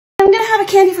I'm gonna have a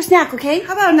candy for snack, okay?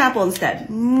 How about an apple instead?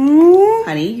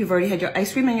 Honey, you've already had your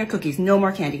ice cream and your cookies. No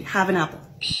more candy. Have an apple.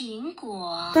 苹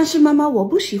果。但是妈妈，我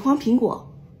不喜欢苹果。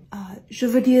Je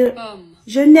veux dire,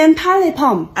 je n'aime pas les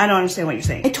pommes. I don't understand what you're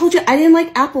saying. I told you I didn't like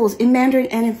apples in Mandarin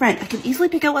and in French. I can easily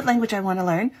pick out what language I want to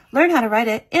learn how to write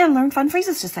it, and learn fun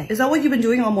phrases to say. Is that what you've been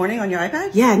doing all morning on your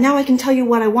iPad? Yeah, now I can tell you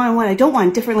what I want and what I don't want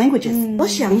in different languages. 我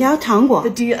想要糖果.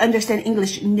 But do you understand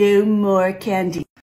English? No more candy.